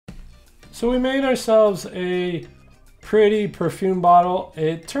So we made ourselves a pretty perfume bottle.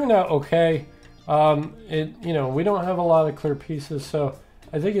 It turned out okay. You know, we don't have a lot of clear pieces, so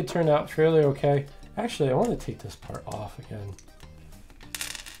I think it turned out fairly okay. Actually, I want to take this part off again.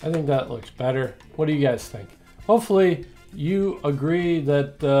 I think that looks better. What do you guys think? Hopefully you agree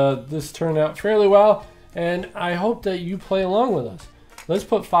that this turned out fairly well, and I hope that you play along with us. Let's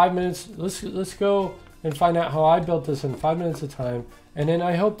put 5 minutes. Let's go and find out how I built this in 5 minutes of time, and then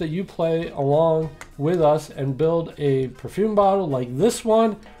I hope that you play along with us and build a perfume bottle like this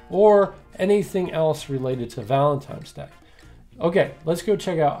one or anything else related to Valentine's Day. Okay, let's go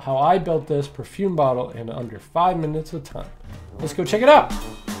check out how I built this perfume bottle in under 5 minutes of time. Let's go check it out.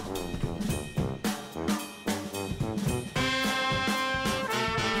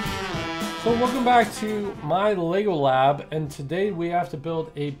 So welcome back to my Lego lab, and today we have to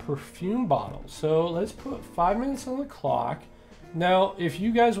build a perfume bottle. So let's put 5 minutes on the clock. Now, if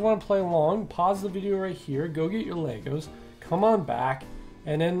you guys want to play along, pause the video right here, go get your Legos, come on back,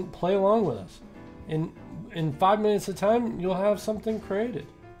 and then play along with us. In 5 minutes of time, you'll have something created.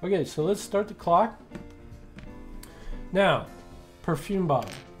 Okay, so let's start the clock. Now, perfume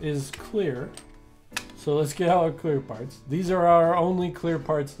bottle is clear. So let's get out our clear parts. These are our only clear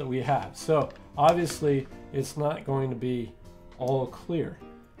parts that we have. So obviously it's not going to be all clear.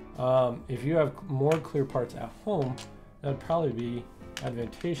 If you have more clear parts at home, that would probably be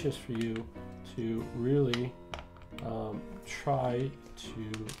advantageous for you to really try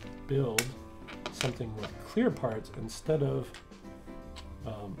to build something with clear parts instead of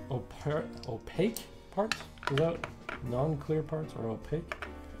opaque parts. Is that non-clear parts or opaque?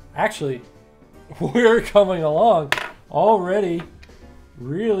 Actually, we're coming along already,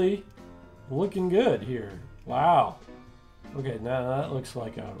 really looking good here. Wow. Okay, now that looks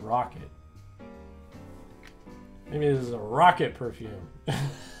like a rocket. Maybe this is a rocket perfume.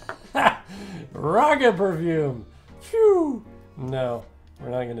 Rocket perfume. Phew. No, we're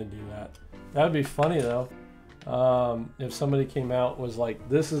not gonna do that. That would be funny though. If somebody came out was like,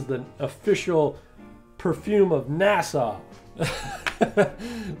 this is the official perfume of NASA.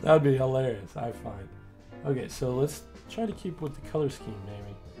 That would be hilarious, I find. Okay, so let's try to keep with the color scheme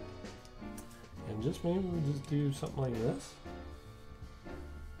maybe. And just maybe we just do something like this.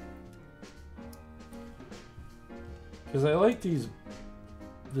 Because I like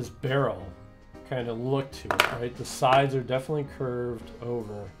this barrel kind of look to it, right? The sides are definitely curved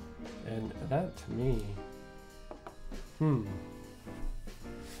over. And that to me,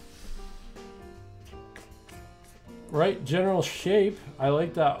 right, general shape, I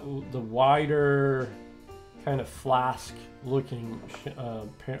like that, the wider kind of flask looking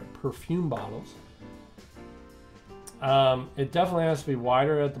perfume bottles. It definitely has to be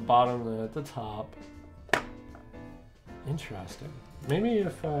wider at the bottom than at the top. Interesting. Maybe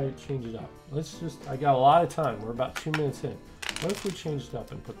if I change it up. Let's just, I got a lot of time. We're about 2 minutes in. What if we change it up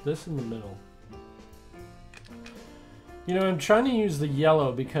and put this in the middle? You know, I'm trying to use the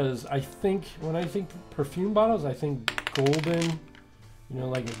yellow because I think, when I think perfume bottles, I think golden, you know,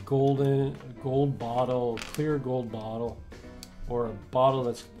 like a gold bottle, clear gold bottle, or a bottle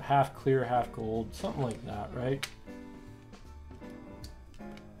that's half clear, half gold, something like that, right?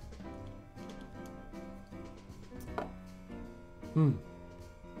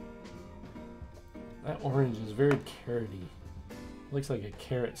 That orange is very carroty. Looks like a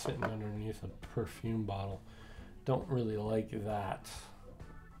carrot sitting underneath a perfume bottle. Don't really like that.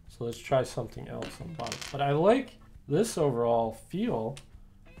 So let's try something else on the bottom. But I like this overall feel.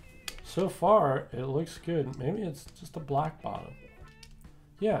 So far, it looks good. Maybe it's just a black bottom.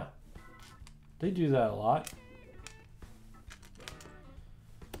 Yeah, they do that a lot.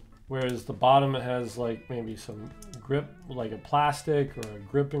 Whereas the bottom, it has like maybe some grip, like a plastic or a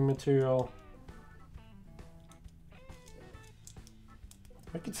gripping material.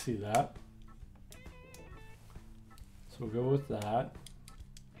 I could see that. So we'll go with that.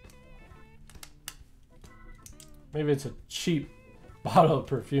 Maybe it's a cheap bottle of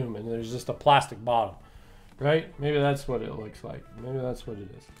perfume and there's just a plastic bottom, right? Maybe that's what it looks like. Maybe that's what it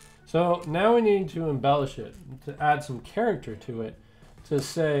is. So now we need to embellish it, to add some character to it, to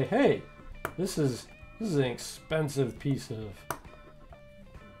say, hey, this is an expensive piece of,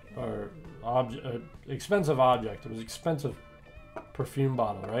 or expensive object. It was expensive perfume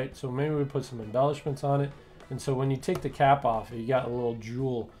bottle, right? So maybe we put some embellishments on it, and so when you take the cap off, you got a little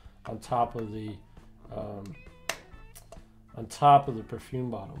jewel on top of the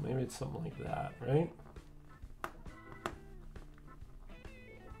perfume bottle. Maybe it's something like that, right?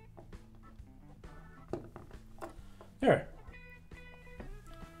 There.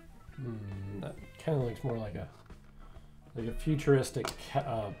 That kind of looks more like a like a futuristic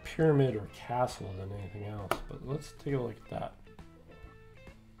pyramid or castle than anything else. But let's take a look at that.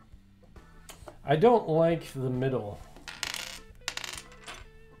 I don't like the middle.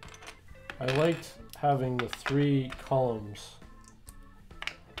 I liked having the 3 columns.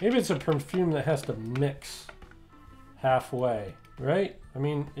 Maybe it's a perfume that has to mix halfway, right? I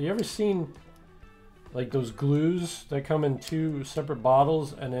mean, you ever seen like those glues that come in 2 separate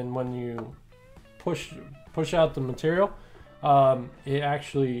bottles, and then when you push out the material, it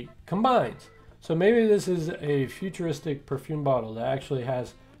actually combines. So maybe this is a futuristic perfume bottle that actually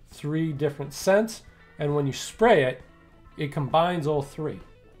has 3 different scents, and when you spray it, it combines all 3.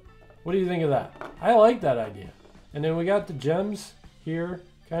 What do you think of that? I like that idea. And then we got the gems here,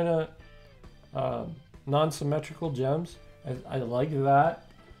 kind of non-symmetrical gems. I like that.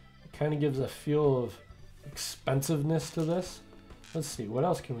 It kind of gives a feel of expensiveness to this. Let's see, what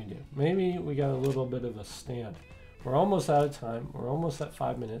else can we do? Maybe we got a little bit of a stand. We're almost out of time. We're almost at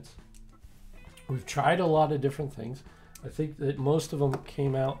 5 minutes. We've tried a lot of different things. I think that most of them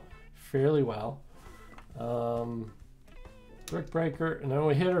came out fairly well. Brick breaker, and then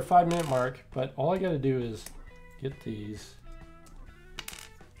we hit our 5-minute mark, but all I got to do is get these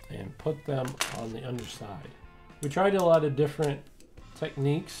and put them on the underside. We tried a lot of different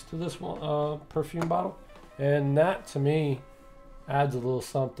techniques to this one, perfume bottle, and that to me adds a little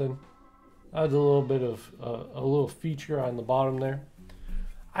something, adds a little bit of a little feature on the bottom there.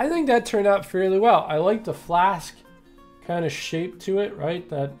 I think that turned out fairly well. I like the flask kind of shape to it, right?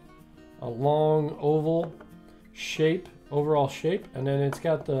 That a long oval shape, overall shape, and then it's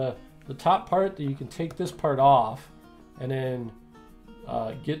got the top part that you can take this part off and then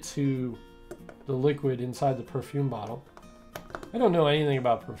get to the liquid inside the perfume bottle. I don't know anything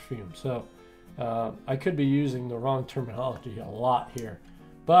about perfume, so I could be using the wrong terminology a lot here,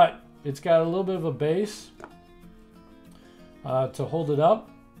 but it's got a little bit of a base to hold it up.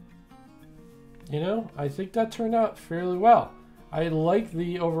 You know, I think that turned out fairly well. I like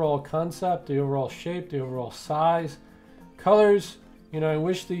the overall concept, the overall shape, the overall size. Colors, you know, I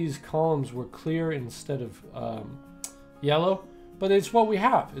wish these columns were clear instead of yellow, but it's what we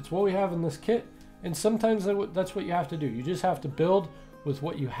have. It's what we have in this kit, and sometimes that's what you have to do. You just have to build with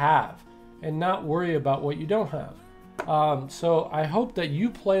what you have and not worry about what you don't have. So I hope that you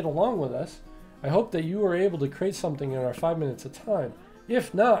played along with us. I hope that you were able to create something in our 5 minutes of time.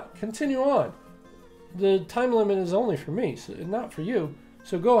 If not, continue on. The time limit is only for me, so not for you.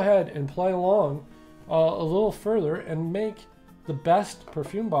 So go ahead and play along a little further and make the best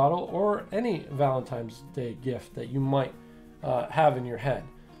perfume bottle or any Valentine's Day gift that you might have in your head.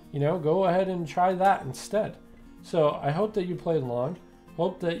 You know, go ahead and try that instead. So I hope that you played along.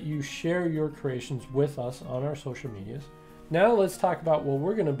 Hope that you share your creations with us on our social medias. Now let's talk about what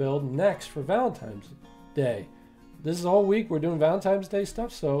we're going to build next for Valentine's Day. This is all week we're doing Valentine's Day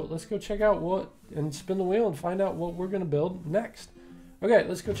stuff, so let's go check out what and spin the wheel and find out what we're going to build next. Okay,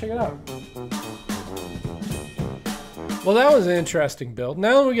 let's go check it out. Well, that was an interesting build.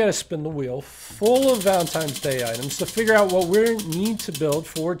 Now we got to spin the wheel full of Valentine's Day items to figure out what we need to build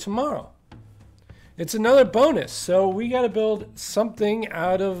for tomorrow. It's another bonus, so we got to build something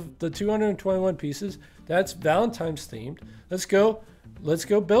out of the 221 pieces that's Valentine's themed. Let's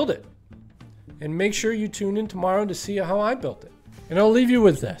go build it. And make sure you tune in tomorrow to see how I built it. And I'll leave you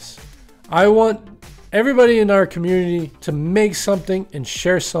with this. I want everybody in our community to make something and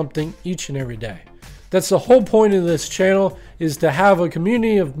share something each and every day. That's the whole point of this channel, is to have a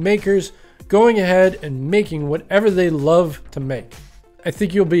community of makers going ahead and making whatever they love to make. I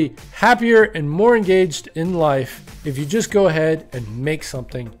think you'll be happier and more engaged in life if you just go ahead and make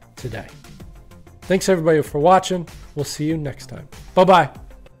something today. Thanks everybody for watching. We'll see you next time. Bye-bye.